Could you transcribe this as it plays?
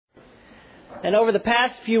And over the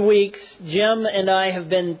past few weeks, Jim and I have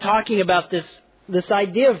been talking about this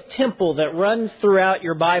idea of temple that runs throughout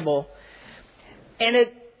your Bible. And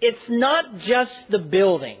it's not just the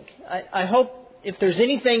building. I hope if there's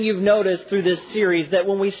anything you've noticed through this series, that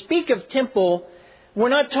when we speak of temple, we're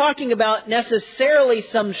not talking about necessarily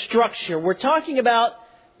some structure. We're talking about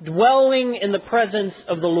dwelling in the presence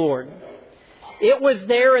of the Lord. It was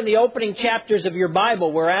there in the opening chapters of your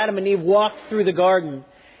Bible where Adam and Eve walked through the garden.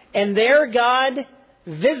 And there God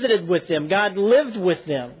visited with them. God lived with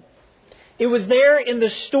them. It was there in the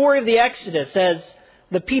story of the Exodus as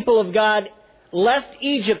the people of God left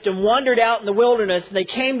Egypt and wandered out in the wilderness. And they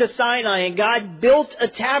came to Sinai and God built a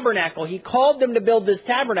tabernacle. He called them to build this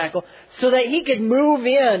tabernacle so that He could move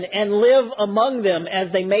in and live among them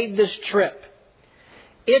as they made this trip.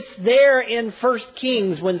 It's there in 1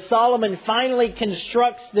 Kings when Solomon finally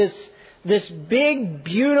constructs this big,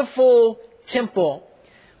 beautiful temple.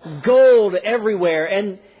 Gold everywhere.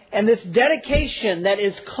 And this dedication that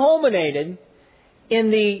is culminated in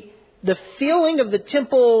the filling of the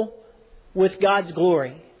temple with God's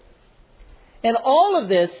glory. And all of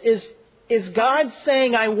this is God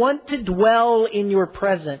saying, I want to dwell in your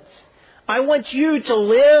presence. I want you to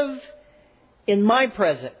live in my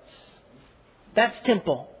presence. That's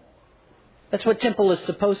temple. That's what temple is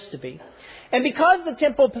supposed to be. And because the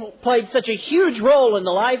temple played such a huge role in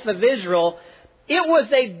the life of Israel, it was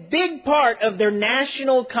a big part of their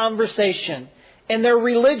national conversation and their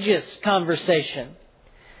religious conversation.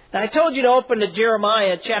 Now, I told you to open to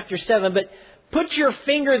Jeremiah chapter 7, but put your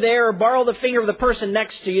finger there or borrow the finger of the person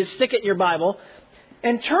next to you, stick it in your Bible,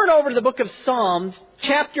 and turn over to the book of Psalms,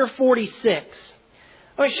 chapter 46.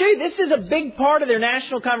 I want to show you, this is a big part of their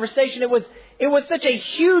national conversation. It was such a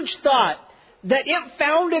huge thought that it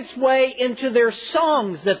found its way into their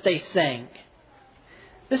songs that they sang.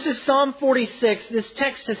 This is Psalm 46. This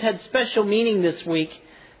text has had special meaning this week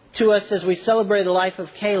to us as we celebrate the life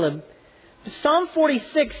of Caleb. Psalm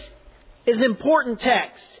 46 is an important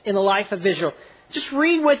text in the life of Israel. Just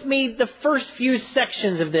read with me the first few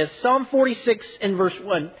sections of this. Psalm 46 and verse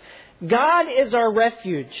 1. God is our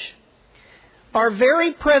refuge, our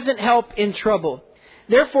very present help in trouble.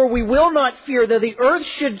 Therefore we will not fear, though the earth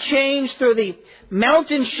should change, though the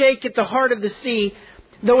mountains shake at the heart of the sea,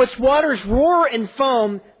 though its waters roar and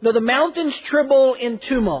foam, though the mountains tremble in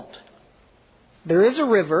tumult. There is a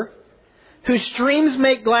river whose streams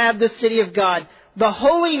make glad the city of God, the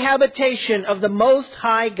holy habitation of the Most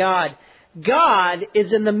High God. God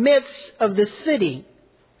is in the midst of the city.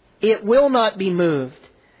 It will not be moved.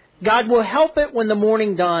 God will help it when the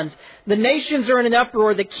morning dawns. The nations are in an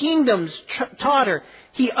uproar. The kingdoms totter.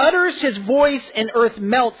 He utters His voice and earth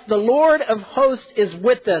melts. The Lord of hosts is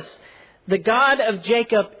with us. The God of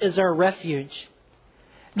Jacob is our refuge.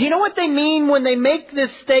 Do you know what they mean when they make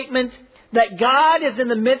this statement that God is in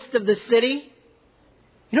the midst of the city?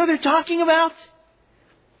 You know what they're talking about?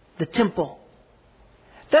 The temple.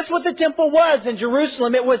 That's what the temple was in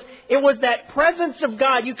Jerusalem. It was that presence of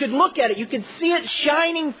God. You could look at it. You could see it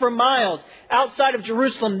shining for miles outside of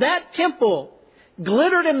Jerusalem. That temple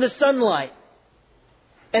glittered in the sunlight.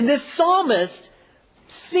 And this psalmist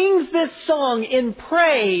sings this song in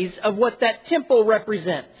praise of what that temple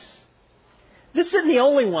represents. This isn't the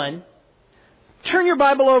only one. Turn your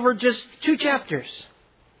Bible over just 2 chapters.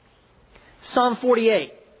 Psalm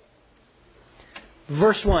 48,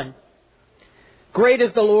 verse 1. Great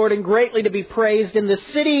is the Lord and greatly to be praised in the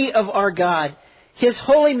city of our God. His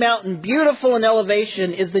holy mountain, beautiful in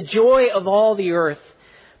elevation, is the joy of all the earth.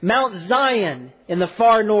 Mount Zion in the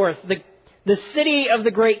far north, the city of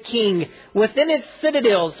the great King. Within its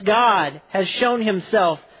citadels, God has shown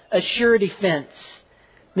Himself a sure defense.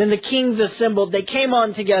 Then the kings assembled. They came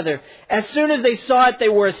on together. As soon as they saw it, they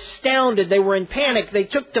were astounded. They were in panic. They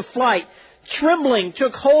took to flight. Trembling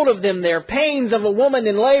took hold of them there, pains of a woman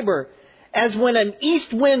in labor, as when an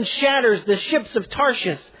east wind shatters the ships of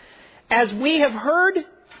Tarshish. As we have heard,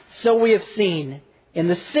 so we have seen. In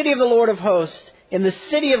the city of the Lord of hosts, in the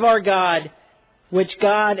city of our God, which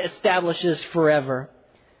God establishes forever.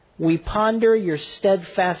 We ponder your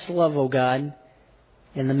steadfast love, O God,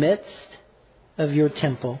 in the midst of your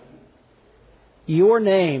temple. Your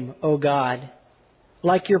name, O God,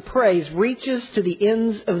 like your praise, reaches to the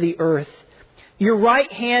ends of the earth. Your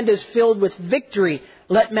right hand is filled with victory.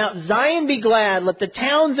 Let Mount Zion be glad. Let the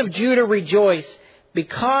towns of Judah rejoice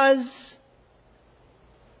because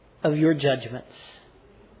of your judgments.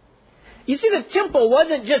 You see, the temple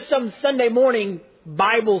wasn't just some Sunday morning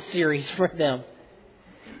Bible series for them.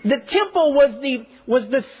 The temple was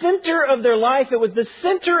the center of their life. It was the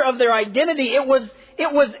center of their identity. It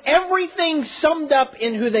It was everything summed up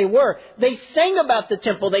in who they were. They sang about the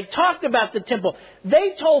temple. They talked about the temple.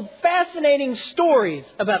 They told fascinating stories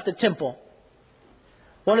about the temple.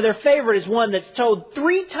 One of their favorite is one that's told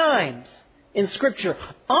 3 times in Scripture,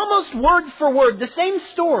 almost word for word, the same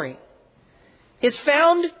story. It's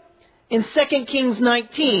found in 2 Kings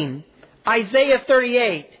 19, Isaiah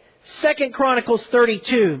 38, 2 Chronicles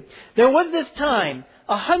 32. There was this time,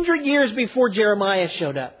 100 years before Jeremiah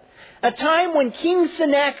showed up, a time when King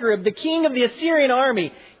Sennacherib, the king of the Assyrian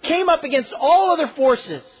army, came up against all other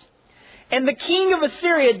forces. And the king of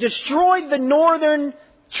Assyria destroyed the northern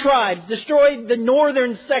tribes, destroyed the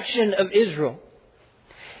northern section of Israel,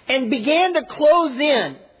 and began to close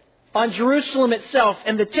in on Jerusalem itself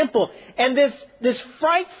and the temple. And this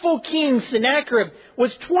frightful king, Sennacherib,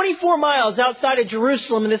 was 24 miles outside of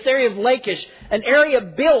Jerusalem in this area of Lachish, an area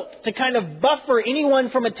built to kind of buffer anyone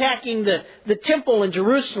from attacking the temple in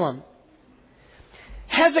Jerusalem.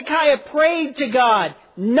 Hezekiah prayed to God.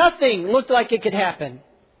 Nothing looked like it could happen.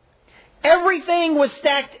 Everything was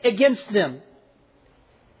stacked against them.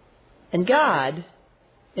 And God,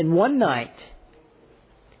 in one night,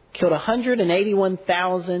 killed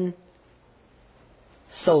 181,000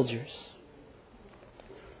 soldiers.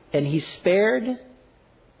 And He spared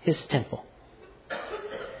His temple.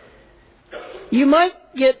 You might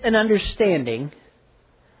get an understanding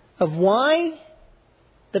of why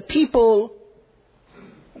the people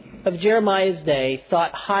of Jeremiah's day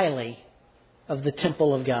thought highly of the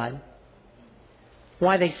temple of God.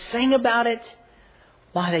 Why they sang about it,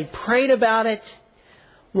 why they prayed about it,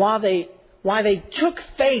 why they took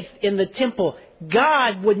faith in the temple.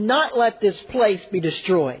 God would not let this place be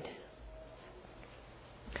destroyed.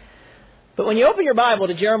 But when you open your Bible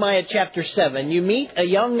to Jeremiah chapter 7, you meet a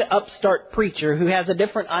young upstart preacher who has a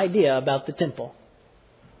different idea about the temple.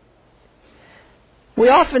 We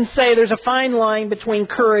often say there's a fine line between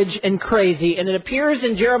courage and crazy, and it appears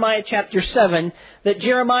in Jeremiah chapter 7 that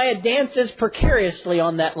Jeremiah dances precariously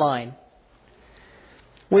on that line.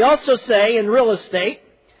 We also say in real estate,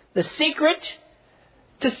 the secret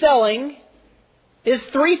to selling is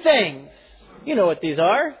 3 things. You know what these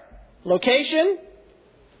are. Location.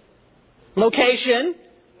 Location.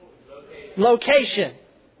 Location.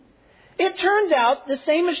 It turns out the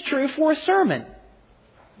same is true for a sermon.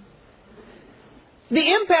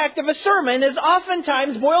 The impact of a sermon is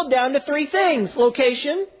oftentimes boiled down to 3 things.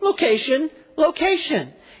 Location, location,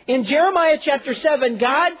 location. In Jeremiah chapter 7,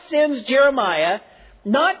 God sends Jeremiah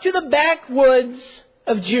not to the backwoods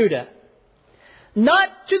of Judah, not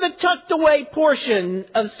to the tucked away portion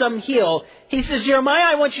of some hill. He says,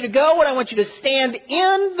 Jeremiah, I want you to go and I want you to stand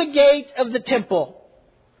in the gate of the temple.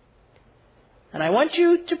 And I want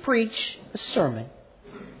you to preach a sermon.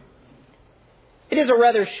 It is a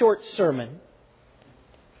rather short sermon,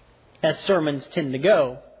 as sermons tend to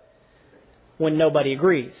go when nobody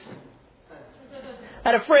agrees. I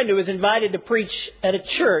had a friend who was invited to preach at a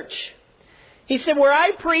church. He said, where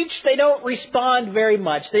I preach, they don't respond very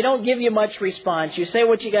much. They don't give you much response. You say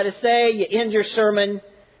what you got to say, you end your sermon,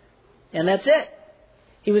 and that's it.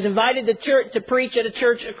 He was invited to preach at a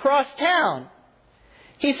church across town.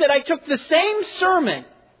 He said, I took the same sermon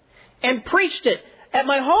and preached it. At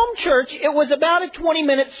my home church, it was about a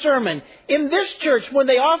 20-minute sermon. In this church, when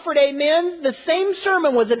they offered amens, the same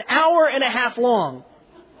sermon was an hour and a half long.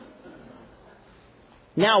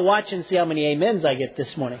 Now watch and see how many amens I get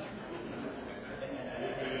this morning.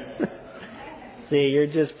 See, you're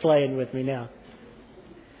just playing with me now.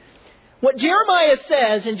 What Jeremiah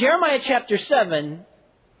says in Jeremiah chapter 7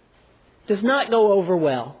 does not go over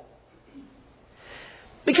well.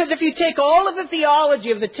 Because if you take all of the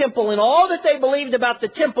theology of the temple and all that they believed about the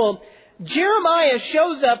temple, Jeremiah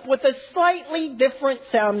shows up with a slightly different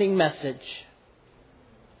sounding message.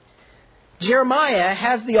 Jeremiah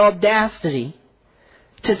has the audacity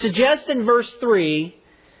to suggest in verse 3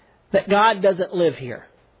 that God doesn't live here.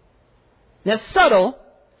 Now, subtle,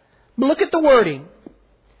 but look at the wording.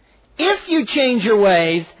 If you change your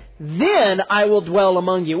ways, then I will dwell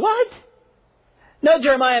among you. What? No,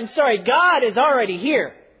 Jeremiah, I'm sorry. God is already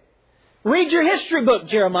here. Read your history book,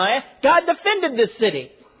 Jeremiah. God defended this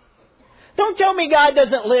city. Don't tell me God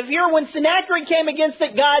doesn't live here. When Sennacherib came against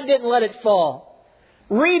it, God didn't let it fall.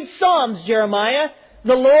 Read Psalms, Jeremiah.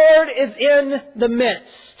 The Lord is in the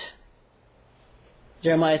midst.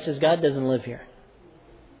 Jeremiah says God doesn't live here.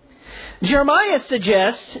 Jeremiah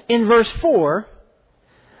suggests in verse 4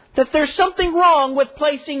 that there's something wrong with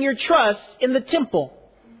placing your trust in the temple.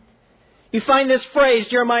 You find this phrase,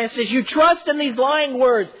 Jeremiah says, you trust in these lying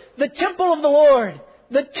words, the temple of the Lord,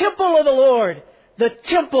 the temple of the Lord, the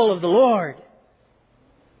temple of the Lord.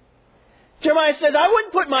 Jeremiah says, I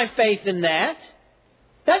wouldn't put my faith in that.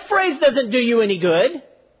 That phrase doesn't do you any good.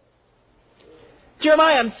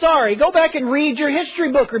 Jeremiah, I'm sorry. Go back and read your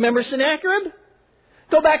history book. Remember Sennacherib?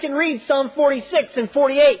 Go back and read Psalm 46 and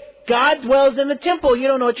 48. God dwells in the temple. You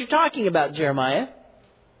don't know what you're talking about, Jeremiah.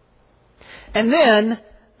 And then,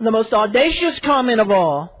 the most audacious comment of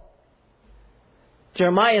all,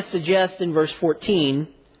 Jeremiah suggests in verse 14,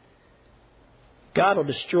 God will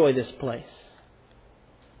destroy this place.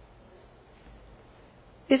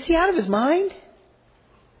 Is he out of his mind?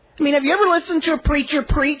 I mean, have you ever listened to a preacher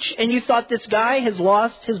preach and you thought this guy has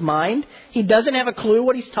lost his mind? He doesn't have a clue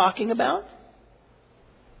what he's talking about?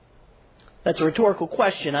 That's a rhetorical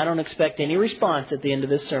question. I don't expect any response at the end of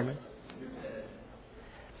this sermon.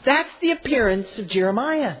 That's the appearance of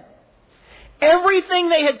Jeremiah. Everything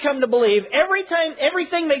they had come to believe,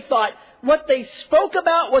 everything they thought, what they spoke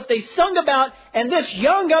about, what they sung about, and this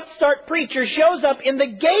young upstart preacher shows up in the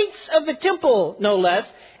gates of the temple, no less,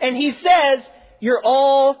 and he says, you're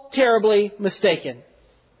all terribly mistaken.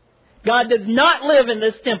 God does not live in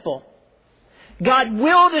this temple. God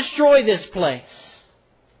will destroy this place.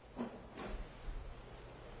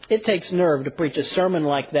 It takes nerve to preach a sermon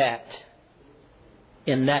like that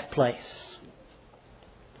in that place.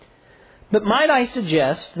 But might I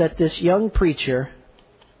suggest that this young preacher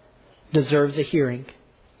deserves a hearing?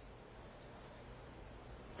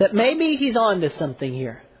 That maybe he's on to something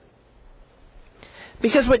here.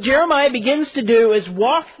 Because what Jeremiah begins to do is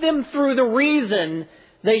walk them through the reason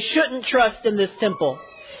they shouldn't trust in this temple.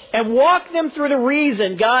 And walk them through the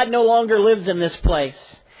reason God no longer lives in this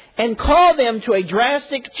place. And call them to a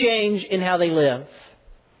drastic change in how they live.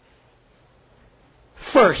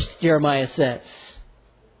 First, Jeremiah says,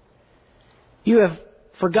 you have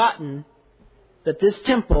forgotten that this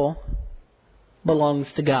temple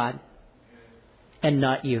belongs to God and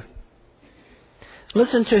not you.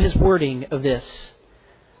 Listen to his wording of this.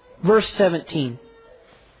 Verse 17.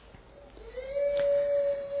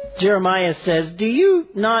 Jeremiah says, do you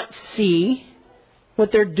not see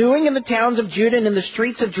what they're doing in the towns of Judah and in the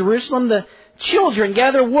streets of Jerusalem? The children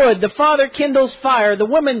gather wood, the father kindles fire, the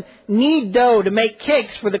women knead dough to make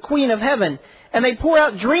cakes for the Queen of Heaven, and they pour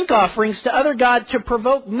out drink offerings to other gods to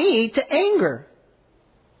provoke me to anger.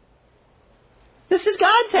 This is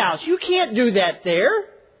God's house. You can't do that there.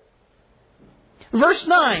 Verse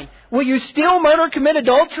 9, will you steal, murder, commit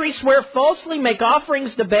adultery, swear falsely, make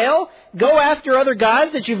offerings to Baal, go after other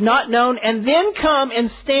gods that you've not known, and then come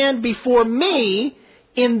and stand before me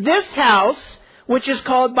in this house, which is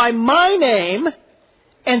called by my name,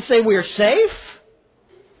 and say we're safe?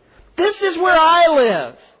 This is where I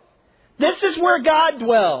live. This is where God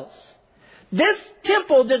dwells. This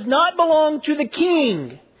temple does not belong to the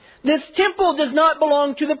king. This temple does not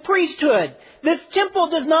belong to the priesthood. This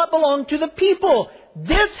temple does not belong to the people.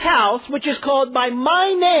 This house, which is called by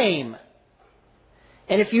my name.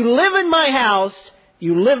 And if you live in my house,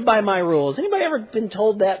 you live by my rules. Anybody ever been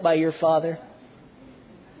told that by your father?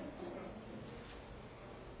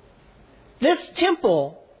 This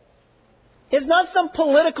temple is not some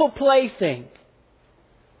political plaything.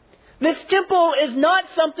 This temple is not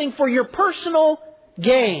something for your personal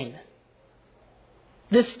gain.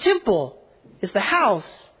 This temple is the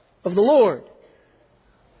house of the Lord.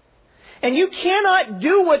 And you cannot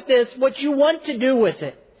do with this what you want to do with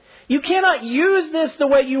it. You cannot use this the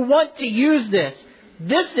way you want to use this.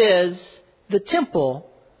 This is the temple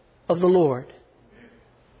of the Lord.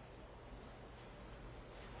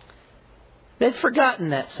 They've forgotten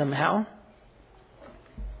that somehow.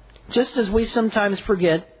 Just as we sometimes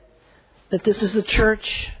forget that this is the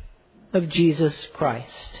church of Jesus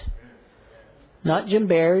Christ. Not Jim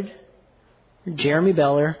Baird, or Jeremy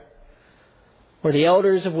Beller, or the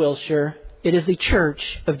elders of Wilshire. It is the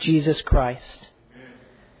church of Jesus Christ.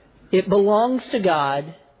 It belongs to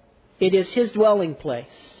God. It is His dwelling place.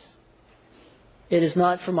 It is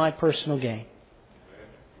not for my personal gain.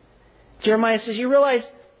 Jeremiah says, you realize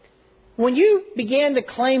when you began to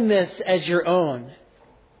claim this as your own,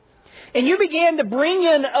 and you began to bring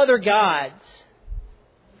in other gods,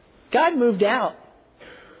 God moved out.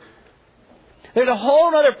 There's a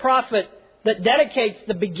whole other prophet that dedicates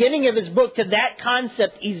the beginning of his book to that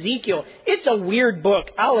concept, Ezekiel. It's a weird book,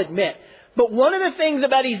 I'll admit. But one of the things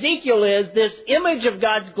about Ezekiel is this image of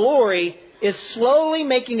God's glory is slowly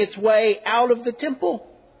making its way out of the temple.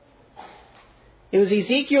 It was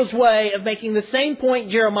Ezekiel's way of making the same point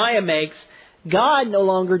Jeremiah makes. God no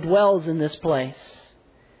longer dwells in this place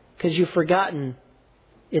because you've forgotten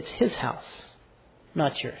it's His house,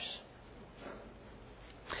 not yours.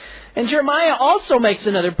 And Jeremiah also makes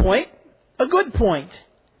another point, a good point,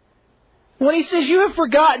 when he says, you have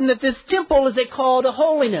forgotten that this temple is a call to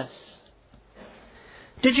holiness.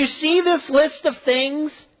 Did you see this list of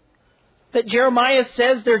things that Jeremiah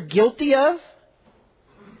says they're guilty of?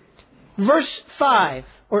 Verse 5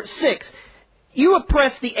 or 6. You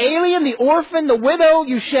oppress the alien, the orphan, the widow.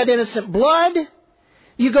 You shed innocent blood.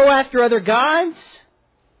 You go after other gods.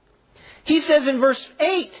 He says in verse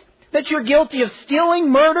 8 that you're guilty of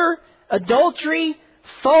stealing, murder, adultery,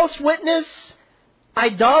 false witness,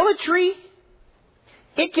 idolatry.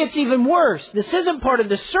 It gets even worse. This isn't part of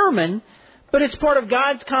the sermon, but it's part of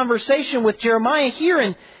God's conversation with Jeremiah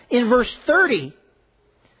here in verse 30.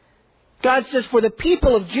 God says, for the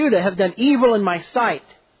people of Judah have done evil in my sight.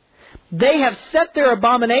 They have set their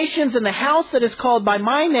abominations in the house that is called by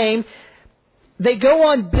my name. They go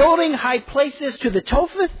on building high places to the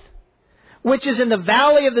Topheth, which is in the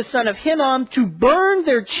valley of the son of Hinnom, to burn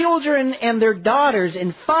their children and their daughters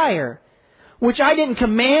in fire, which I didn't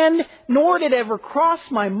command, nor did ever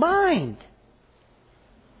cross my mind.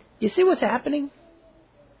 You see what's happening?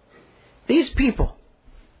 These people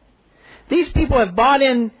have bought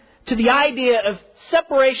in to the idea of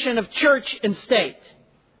separation of church and state.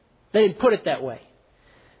 They didn't put it that way.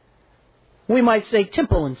 We might say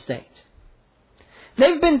temple and state.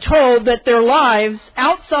 They've been told that their lives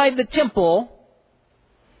outside the temple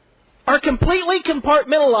are completely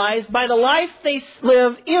compartmentalized by the life they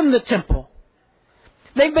live in the temple.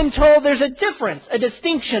 They've been told there's a difference, a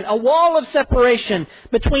distinction, a wall of separation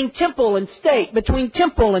between temple and state, between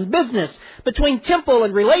temple and business, between temple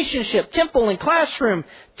and relationship, temple and classroom,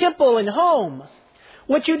 temple and home.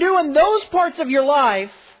 What you do in those parts of your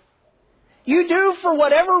life, you do for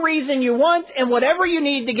whatever reason you want and whatever you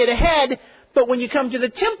need to get ahead. But when you come to the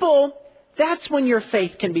temple, that's when your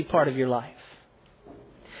faith can be part of your life.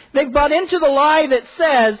 They've bought into the lie that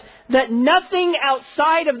says that nothing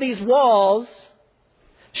outside of these walls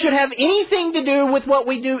should have anything to do with what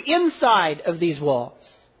we do inside of these walls.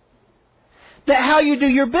 That how you do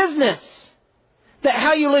your business, that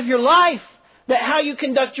how you live your life, that how you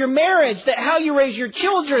conduct your marriage, that how you raise your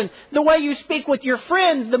children, the way you speak with your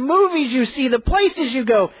friends, the movies you see, the places you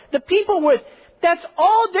go, the people with, that's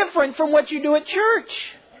all different from what you do at church.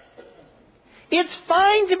 It's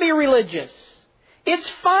fine to be religious. It's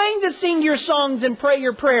fine to sing your songs and pray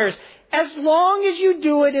your prayers as long as you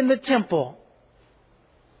do it in the temple.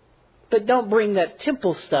 But don't bring that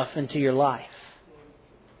temple stuff into your life.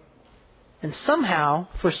 And somehow,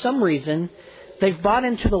 for some reason, they've bought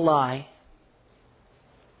into the lie.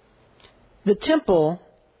 The temple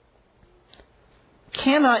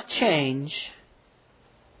cannot change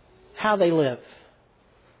how they live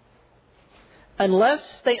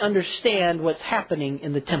unless they understand what's happening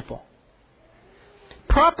in the temple.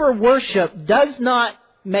 Proper worship does not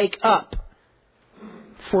make up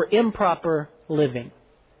for improper living.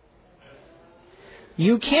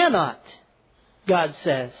 You cannot, God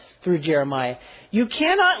says through Jeremiah, you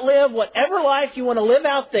cannot live whatever life you want to live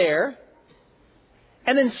out there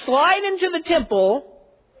and then slide into the temple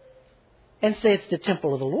and say it's the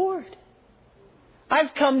temple of the Lord.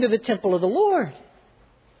 I've come to the temple of the Lord.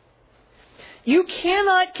 You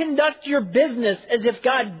cannot conduct your business as if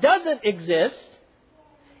God doesn't exist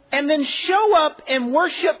and then show up and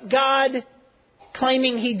worship God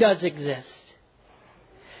claiming He does exist.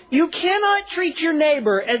 You cannot treat your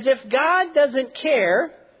neighbor as if God doesn't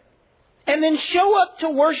care and then show up to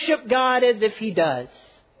worship God as if He does.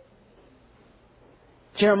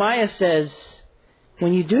 Jeremiah says,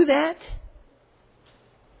 when you do that,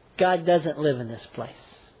 God doesn't live in this place.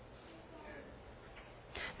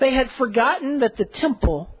 They had forgotten that the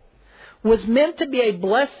temple was meant to be a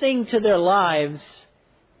blessing to their lives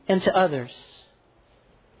and to others.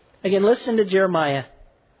 Again, listen to Jeremiah.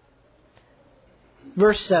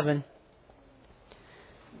 Verse 7.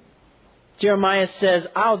 Jeremiah says,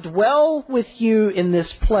 I'll dwell with you in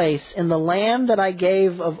this place, in the land that I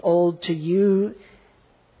gave of old to you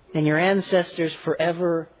and your ancestors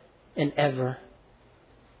forever and ever.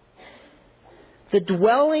 The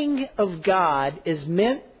dwelling of God is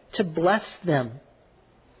meant to bless them.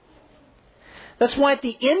 That's why at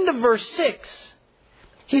the end of verse 6,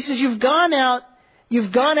 he says, you've gone out,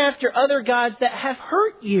 you've gone after other gods that have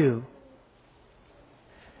hurt you.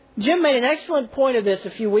 Jim made an excellent point of this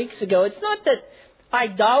a few weeks ago. It's not that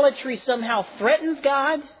idolatry somehow threatens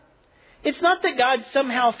God. It's not that God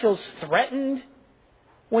somehow feels threatened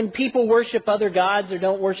when people worship other gods or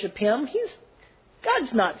don't worship Him.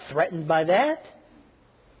 God's not threatened by that.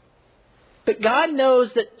 But God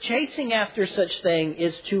knows that chasing after such thing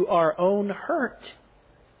is to our own hurt.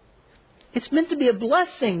 It's meant to be a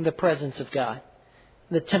blessing, the presence of God,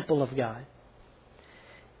 the temple of God.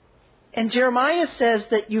 And Jeremiah says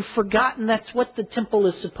that you've forgotten that's what the temple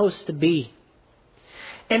is supposed to be.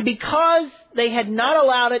 And because they had not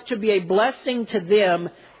allowed it to be a blessing to them,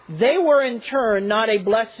 they were in turn not a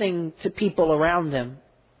blessing to people around them.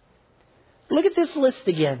 Look at this list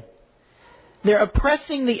again. They're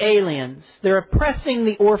oppressing the aliens. They're oppressing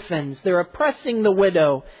the orphans. They're oppressing the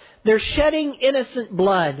widow. They're shedding innocent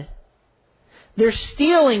blood. They're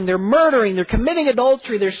stealing. They're murdering. They're committing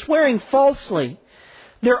adultery. They're swearing falsely.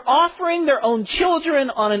 They're offering their own children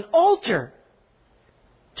on an altar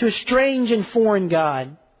to a strange and foreign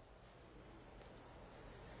god.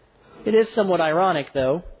 It is somewhat ironic,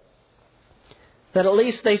 though, that at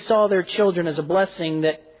least they saw their children as a blessing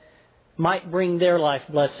that might bring their life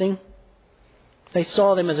blessing. They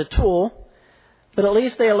saw them as a tool, but at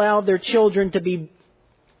least they allowed their children to be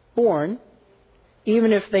born,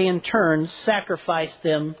 even if they in turn sacrificed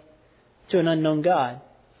them to an unknown God.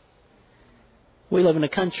 We live in a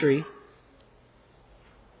country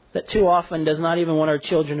that too often does not even want our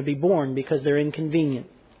children to be born because they're inconvenient.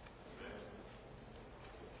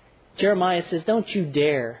 Jeremiah says, don't you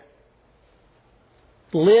dare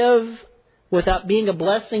live without being a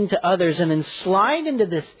blessing to others and then slide into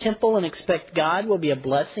this temple and expect God will be a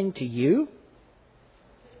blessing to you?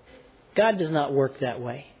 God does not work that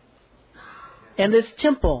way. And this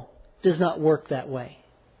temple does not work that way.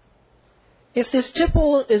 If this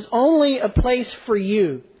temple is only a place for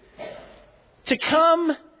you to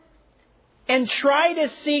come and try to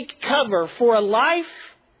seek cover for a life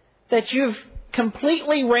that you've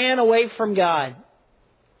completely ran away from God,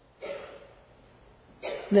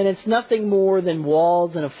 then it's nothing more than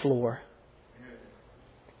walls and a floor.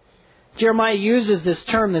 Jeremiah uses this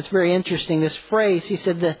term that's very interesting, this phrase. He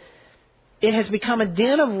said, it has become a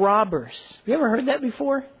den of robbers. Have you ever heard that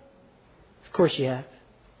before? Of course you have.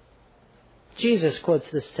 Jesus quotes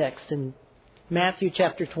this text in Matthew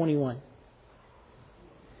chapter 21.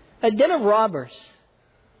 A den of robbers.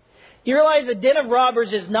 You realize a den of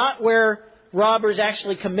robbers is not where robbers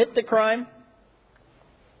actually commit the crime?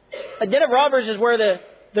 A den of robbers is where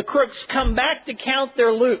the crooks come back to count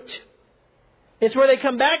their loot. It's where they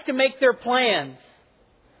come back to make their plans.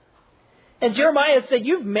 And Jeremiah said,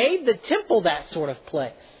 you've made the temple that sort of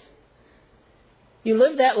place. You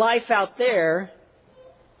live that life out there,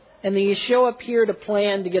 and then you show up here to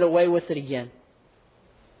plan to get away with it again.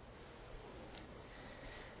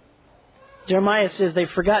 Jeremiah says they've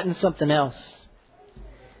forgotten something else.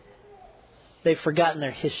 They've forgotten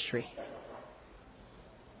their history.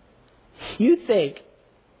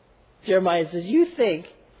 Jeremiah says, you think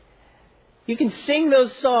you can sing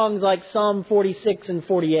those songs like Psalm 46 and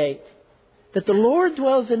 48, that the Lord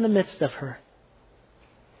dwells in the midst of her.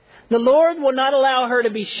 The Lord will not allow her to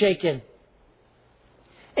be shaken.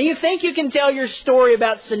 And you think you can tell your story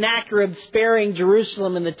about Sennacherib sparing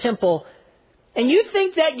Jerusalem and the temple, and you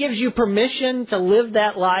think that gives you permission to live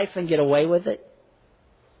that life and get away with it?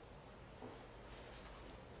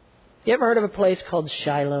 You ever heard of a place called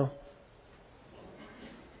Shiloh?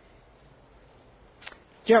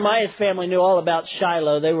 Jeremiah's family knew all about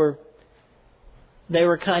Shiloh. They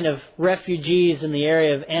were kind of refugees in the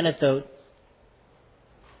area of Anathoth.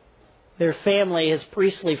 Their family, his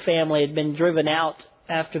priestly family, had been driven out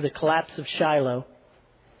after the collapse of Shiloh.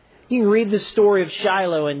 You can read the story of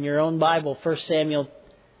Shiloh in your own Bible, 1 Samuel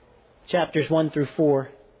chapters 1 through 4.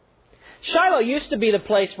 Shiloh used to be the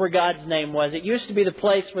place where God's name was. It used to be the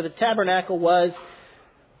place where the tabernacle was.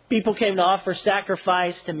 People came to offer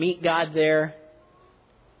sacrifice to meet God there.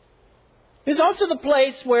 It was also the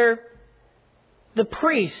place where the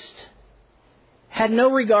priest had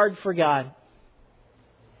no regard for God.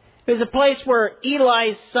 It was a place where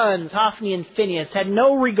Eli's sons, Hophni and Phinehas, had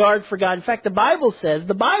no regard for God. In fact, the Bible says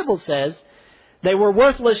they were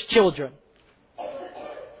worthless children.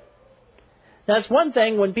 That's one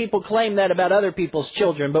thing when people claim that about other people's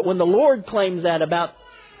children, but when the Lord claims that about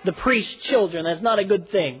the priest's children, that's not a good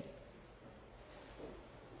thing.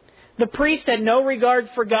 The priest had no regard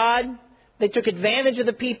for God. They took advantage of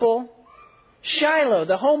the people. Shiloh,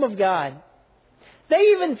 the home of God. They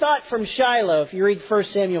even thought from Shiloh, if you read 1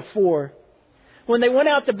 Samuel 4, when they went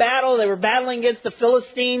out to battle, they were battling against the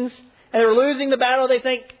Philistines, and they were losing the battle, they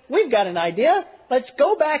think, we've got an idea. Let's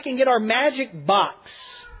go back and get our magic box,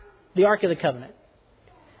 the Ark of the Covenant.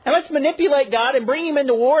 And let's manipulate God and bring Him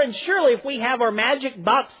into war, and surely if we have our magic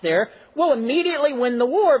box there, we'll immediately win the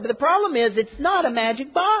war. But the problem is, it's not a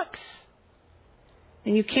magic box.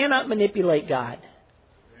 And you cannot manipulate God.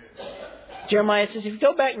 Jeremiah says, if you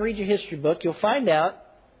go back and read your history book, you'll find out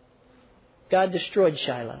God destroyed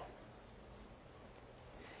Shiloh.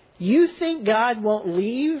 You think God won't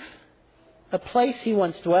leave a place He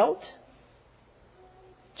once dwelt?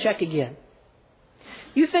 Check again.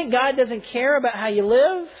 You think God doesn't care about how you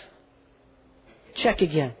live? check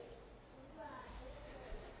again.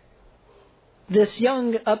 This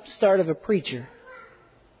young upstart of a preacher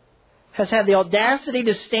has had the audacity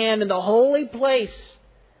to stand in the holy place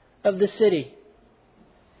of the city,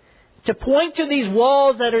 to point to these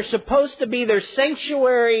walls that are supposed to be their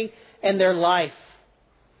sanctuary and their life.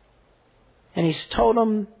 And he's told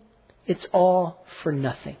them it's all for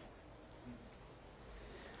nothing.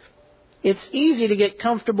 It's easy to get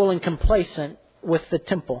comfortable and complacent with the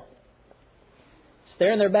temple. It's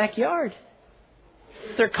there in their backyard.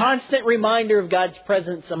 It's their constant reminder of God's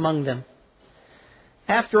presence among them.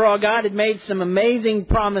 After all, God had made some amazing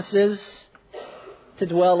promises to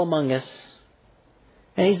dwell among us.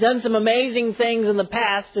 And He's done some amazing things in the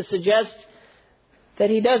past to suggest that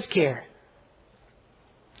He does care.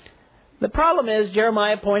 The problem is,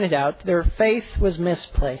 Jeremiah pointed out, their faith was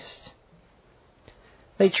misplaced.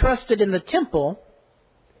 They trusted in the temple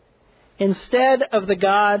instead of the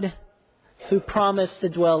God who promised to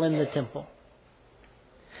dwell in the temple.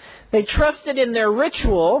 They trusted in their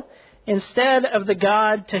ritual instead of the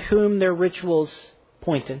God to whom their rituals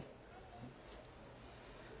pointed.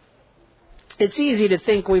 It's easy to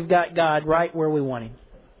think we've got God right where we want Him.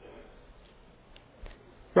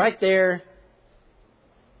 Right there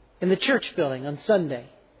in the church building on Sunday,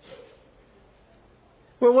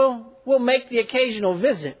 where we'll make the occasional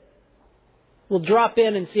visit. We'll drop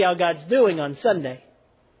in and see how God's doing on Sunday.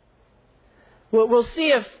 We'll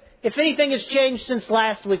see if anything has changed since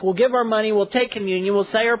last week. We'll give our money, we'll take communion, we'll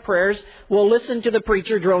say our prayers, we'll listen to the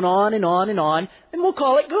preacher drone on and on and on, and we'll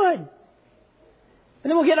call it good. And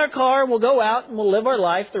then we'll get in our car and we'll go out and we'll live our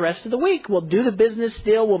life the rest of the week. We'll do the business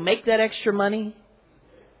still, we'll make that extra money.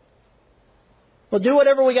 We'll do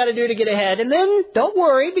whatever we got to do to get ahead. And then don't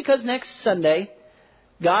worry, because next Sunday,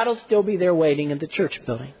 God will still be there waiting at the church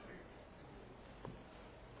building.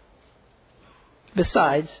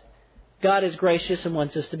 Besides, God is gracious and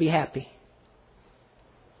wants us to be happy.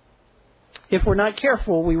 If we're not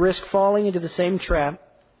careful, we risk falling into the same trap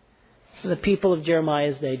that the people of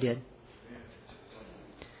Jeremiah's day did.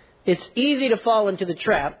 It's easy to fall into the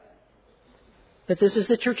trap that this is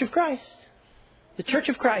the Church of Christ. The Church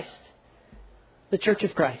of Christ. The Church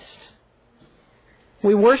of Christ.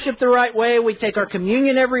 We worship the right way. We take our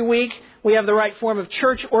communion every week. We have the right form of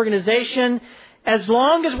church organization. As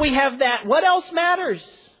long as we have that, what else matters?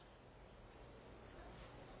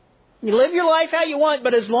 You live your life how you want,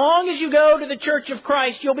 but as long as you go to the Church of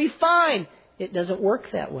Christ, you'll be fine. It doesn't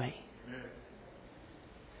work that way.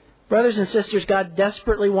 Brothers and sisters, God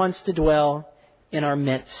desperately wants to dwell in our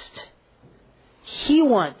midst. He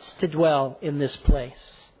wants to dwell in this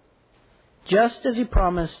place, just as He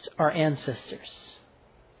promised our ancestors.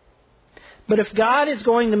 But if God is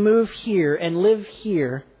going to move here and live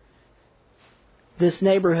here, this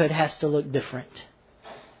neighborhood has to look different.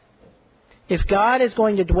 If God is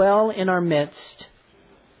going to dwell in our midst,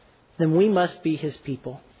 then we must be His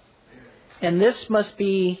people. And this must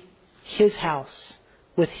be His house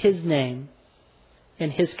with His name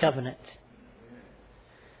and His covenant.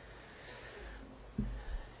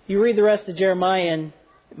 You read the rest of Jeremiah and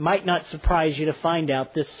it might not surprise you to find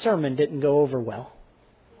out this sermon didn't go over well.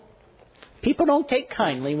 People don't take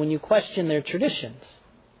kindly when you question their traditions,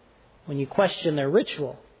 when you question their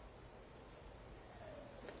ritual.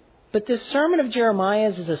 But this sermon of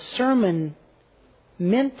Jeremiah's is a sermon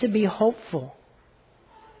meant to be hopeful.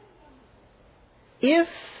 If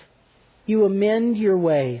you amend your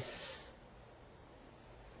ways,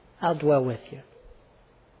 I'll dwell with you.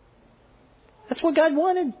 That's what God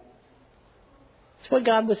wanted. That's what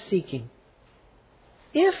God was seeking.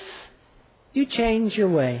 If you change your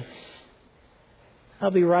ways,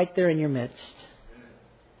 I'll be right there in your midst.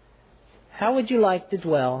 How would you like to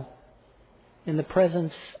dwell in the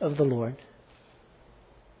presence of the Lord?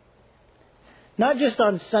 Not just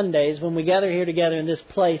on Sundays when we gather here together in this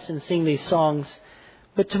place and sing these songs,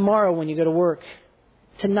 but tomorrow when you go to work,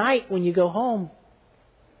 tonight when you go home.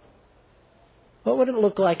 What would it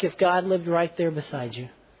look like if God lived right there beside you?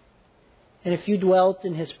 And if you dwelt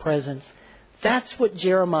in His presence? That's what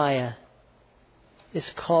Jeremiah is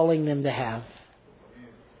calling them to have.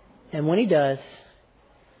 And when He does,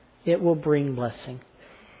 it will bring blessing.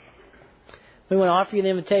 We want to offer you the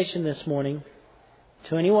invitation this morning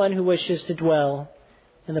to anyone who wishes to dwell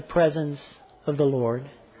in the presence of the Lord.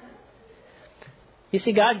 You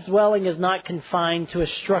see, God's dwelling is not confined to a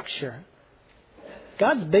structure.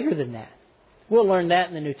 God's bigger than that. We'll learn that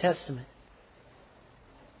in the New Testament.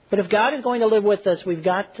 But if God is going to live with us, we've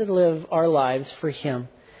got to live our lives for Him.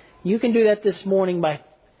 You can do that this morning by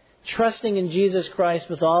trusting in Jesus Christ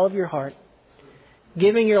with all of your heart,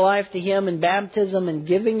 giving your life to Him in baptism and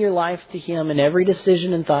giving your life to Him in every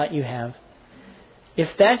decision and thought you have.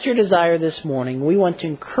 If that's your desire this morning, we want to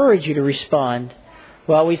encourage you to respond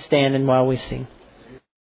while we stand and while we sing.